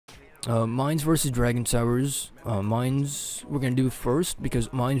Mines versus Dragon Towers. Mines we're gonna do first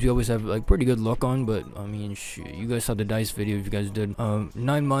because mines we always have like pretty good luck on. But I mean, shit, you guys saw the dice video if you guys did.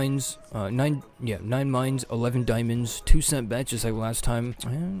 9 mines, 9 mines, 11 diamonds, 2-cent bets just like last time.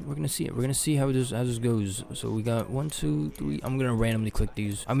 And we're gonna see it. We're gonna see how this goes. So we got 1, 2, 3. I'm gonna randomly click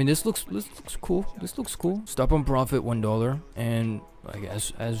these. I mean, this looks cool. This looks cool. Stop on profit $1, and I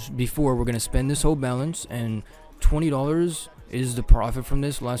guess as before, we're gonna spend this whole balance, and $20 is the profit from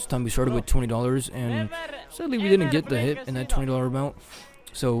this. Last time we started with $20, and sadly we didn't get the hit in that $20 amount.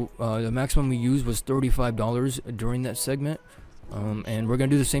 So the maximum we used was $35 during that segment, and we're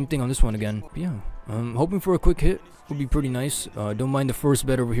gonna do the same thing on this one again. But yeah, hoping for a quick hit would be pretty nice. Don't mind the first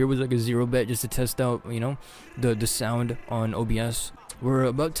bet over here was like a 0 bet just to test out, you know, the sound on OBS. We're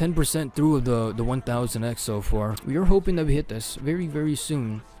about 10% through the 1000x so far. We are hoping that we hit this very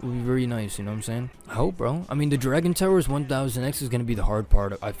soon. It will be very nice, you know what I'm saying? I hope, bro. I mean, the Dragon Towers 1000x is going to be the hard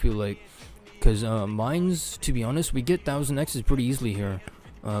part, I feel like. Because mines, to be honest, we get 1000x's pretty easily here.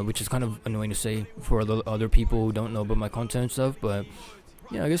 Which is kind of annoying to say for the other people who don't know about my content and stuff. But,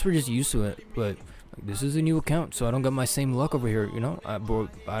 yeah, I guess we're just used to it. But this is a new account, so I don't got my same luck over here, you know. I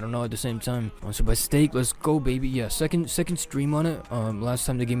don't know at the same time. So by stake, let's go, baby. Yeah, second stream on it. Last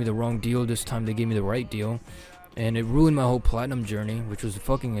time they gave me the wrong deal. This time they gave me the right deal, and it ruined my whole platinum journey, which was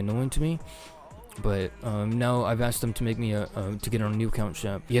fucking annoying to me. But now I've asked them to make me to get on a new account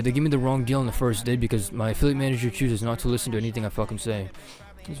shop. Yeah, they gave me the wrong deal on the first day because my affiliate manager chooses not to listen to anything I fucking say.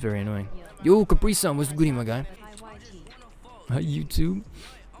 It's very annoying. Yo, Capri-san, what's goody, my guy? Hi, YouTube.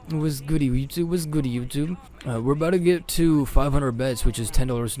 What's goody, YouTube? What's goody, YouTube? We're about to get to 500 bets, which is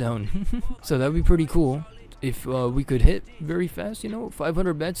 $10 down. So that'd be pretty cool if we could hit very fast, you know.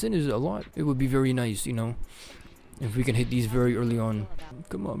 500 bets in is a lot. It would be very nice, you know, if we can hit these very early on.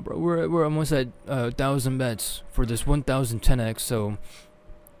 Come on, bro. We're almost at 1,000 bets for this 1010x. So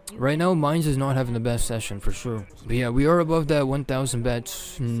right now, Mines is not having the best session for sure. But yeah, we are above that 1,000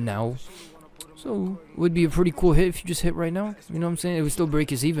 bets now. So would be a pretty cool hit if you just hit right now. You know what I'm saying? It would still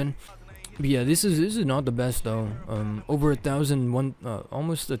break us even. But yeah, this is not the best though. Over 1,001,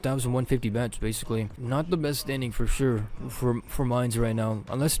 almost 1,150 bets basically. Not the best standing for sure for mines right now.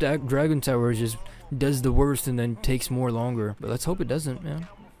 Unless Dragon Tower just does the worst and then takes more longer. But let's hope it doesn't, man.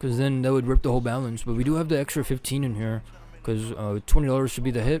 Because then that would rip the whole balance. But we do have the extra 15 in here. Because $20 should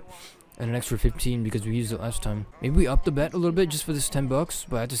be the hit. And an extra 15 because we used it last time. Maybe we up the bet a little bit just for this 10 bucks.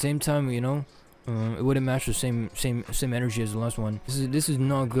 But at the same time, you know, it wouldn't match the same energy as the last one. This is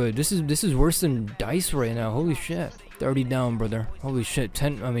not good. This is worse than dice right now. Holy shit. 30 down, brother. Holy shit.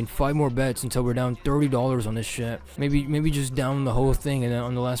 5 more bets until we're down $30 on this shit. Maybe just down the whole thing and then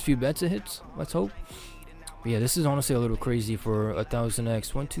on the last few bets it hits. Let's hope. But yeah, this is honestly a little crazy for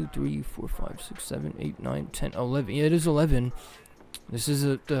 1000x. 1, 2, 3, 4, 5, 6, 7, 8, 9, 10, 11. Yeah, it is 11. This is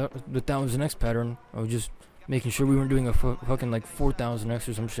the 1000x pattern. I was just making sure we weren't doing a fucking like 4000x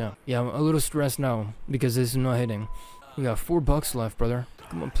or some shit. Yeah, I'm a little stressed now because this is not hitting. We got $4 left, brother.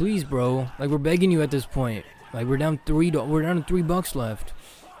 Come on, please, bro. Like, we're begging you at this point. Like, we're down to $3 left.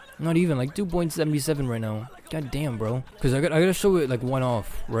 Not even, like 2.77 right now. God damn, bro. Because I gotta show it like one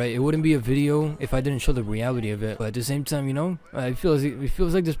off, right? It wouldn't be a video if I didn't show the reality of it. But at the same time, you know, it feels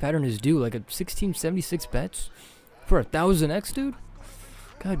like this pattern is due. Like a 1676 bets for 1000x, dude.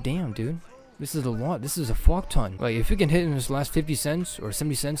 God damn, dude. This is a lot. This is a fuck ton. Like, if we can hit in this last 50 cents or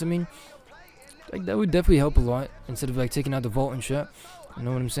 70 cents, I mean, like, that would definitely help a lot instead of like taking out the vault and shit. You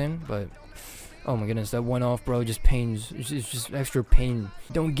know what I'm saying? But oh my goodness, that one off, bro, just pains. It's just extra pain.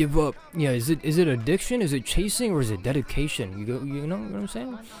 Don't give up. Yeah, is it addiction? Is it chasing or is it dedication? You know what I'm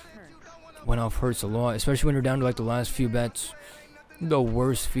saying? One off hurts a lot, especially when you're down to like the last few bets. The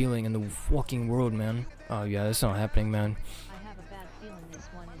worst feeling in the fucking world, man. Oh yeah, that's not happening, man.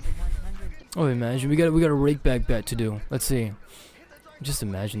 Oh, imagine we got a rake back bet to do. Let's see. Just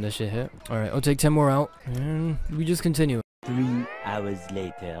imagine that shit hit. All right, I'll take 10 more out, and we just continue. 3 hours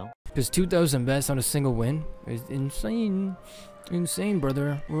later. Because 2,000 bets on a single win is insane,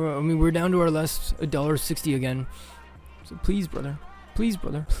 brother. We're down to our last $1.60 again. So please, brother, please,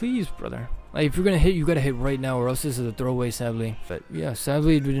 brother. Like, if you're gonna hit, you gotta hit right now, or else this is a throwaway, sadly. But yeah,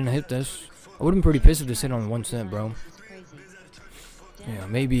 sadly we didn't hit this. I would've been pretty pissed if this hit on 1 cent, bro. Yeah,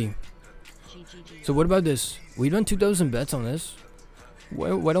 maybe. So what about this? We've done 2,000 bets on this.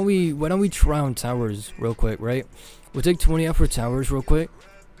 Why don't we try on towers real quick, right? We'll take 20 out for towers real quick,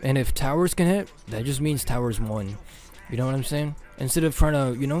 and if towers can hit, that just means towers won. You know what I'm saying? Instead of trying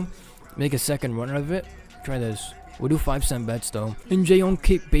to, you know, make a second run out of it, try this. We'll do 5-cent bets though. NJ on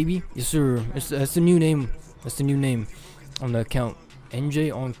kick, baby. Yes sir. That's the new name. That's the new name on the account.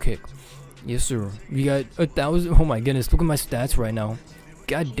 NJ on kick. Yes sir. We got 1,000. Oh my goodness. Look at my stats right now.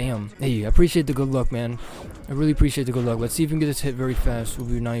 God damn. Hey, I appreciate the good luck, man. I really appreciate the good luck. Let's see if we can get this hit very fast. It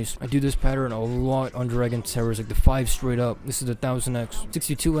would be nice. I do this pattern a lot on Dragon Terrors, like the 5 straight up. This is the 1000x,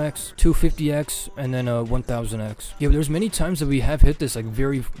 62x, 250x, and then 1000x. Yeah, but there's many times that we have hit this like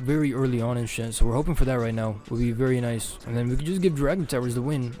very early on and shit. So we're hoping for that right now. It would be very nice. And then we could just give Dragon Towers the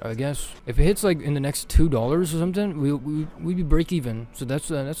win, I guess. If it hits like in the next $2 or something, we'd be break even. So that's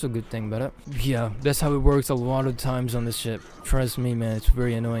a good thing about it. Yeah, that's how it works a lot of times on this shit. Trust me, man, it's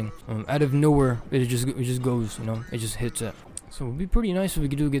very annoying. Out of nowhere, it just goes, you know, it just hits it. So it would be pretty nice if we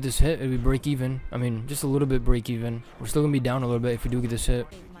could get this hit. It'd be break even. I mean, just a little bit break even. We're still gonna be down a little bit if we do get this hit.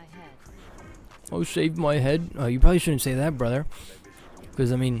 Oh, shave my head. You probably shouldn't say that, brother.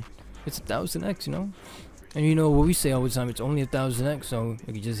 Because I mean, it's 1000x, you know. And you know what we say all the time. It's only 1000x, so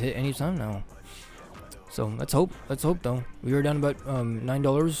it could just hit anytime now. So let's hope. Let's hope though. We were down about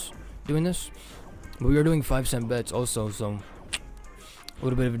 $9 doing this. But we are doing 5-cent bets also, so a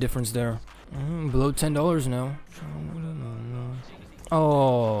little bit of a difference there. Below $10 now.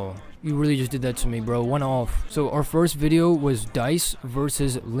 Oh, you really just did that to me, bro. One off. So our first video was Dice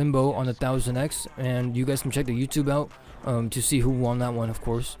versus Limbo on the 1000x, and you guys can check the YouTube out to see who won that one, of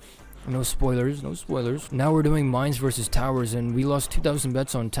course. No spoilers, no spoilers. Now we're doing Mines versus Towers, and we lost 2,000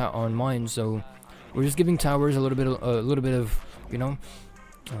 bets on Mines, so we're just giving Towers a little bit of, you know.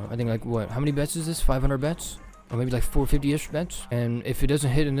 I think like what? How many bets is this? 500 bets? Or maybe like 450-ish bets. And if it doesn't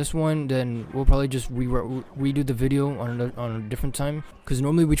hit in this one, then we'll probably just redo the video on a different time. Because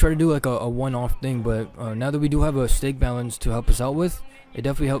normally we try to do like a one-off thing, but now that we do have a stake balance to help us out with, it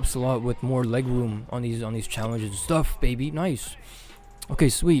definitely helps a lot with more leg room on these challenges and stuff, baby. Nice. Okay,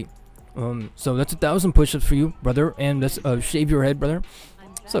 sweet. So that's 1,000 push-ups for you, brother, and that's shave your head, brother.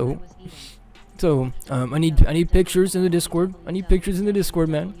 So, I need pictures in the Discord. I need pictures in the Discord,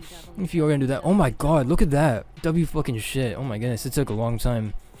 man. If you are gonna do that. Oh my god, look at that. W fucking shit. Oh my goodness, it took a long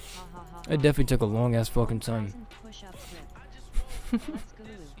time. It definitely took a long ass fucking time.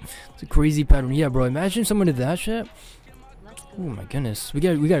 It's a crazy pattern. Yeah, bro, imagine someone did that shit. Oh my goodness. We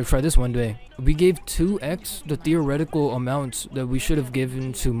gotta try this one day. We gave 2x the theoretical amounts that we should have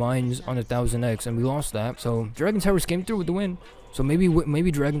given to Mines on the 1000x, and we lost that. So Dragon Towers came through with the win. So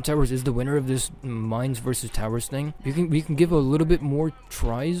maybe Dragon Towers is the winner of this Mines versus Towers thing. We can give a little bit more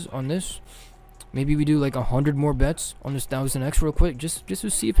tries on this. Maybe we do like 100 more bets on this 1000x real quick, just to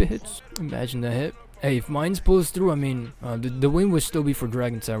see if it hits. Imagine that hit. Hey, if Mines pulls through, I mean, the win would still be for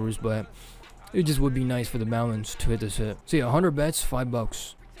Dragon Towers, but it just would be nice for the balance to hit this hit. So yeah, 100 bets,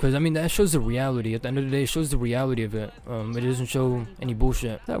 $5. Because I mean, that shows the reality. At the end of the day, it shows the reality of it. It doesn't show any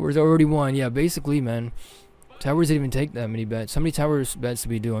bullshit. Towers already won. Yeah, basically, man. Towers didn't even take that many bets. How many Towers bets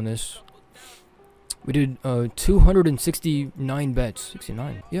did we do on this? We did 269 bets.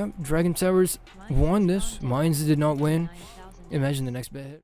 69. Yeah, Dragon Towers won this. Mines did not win. Imagine the next bet hit.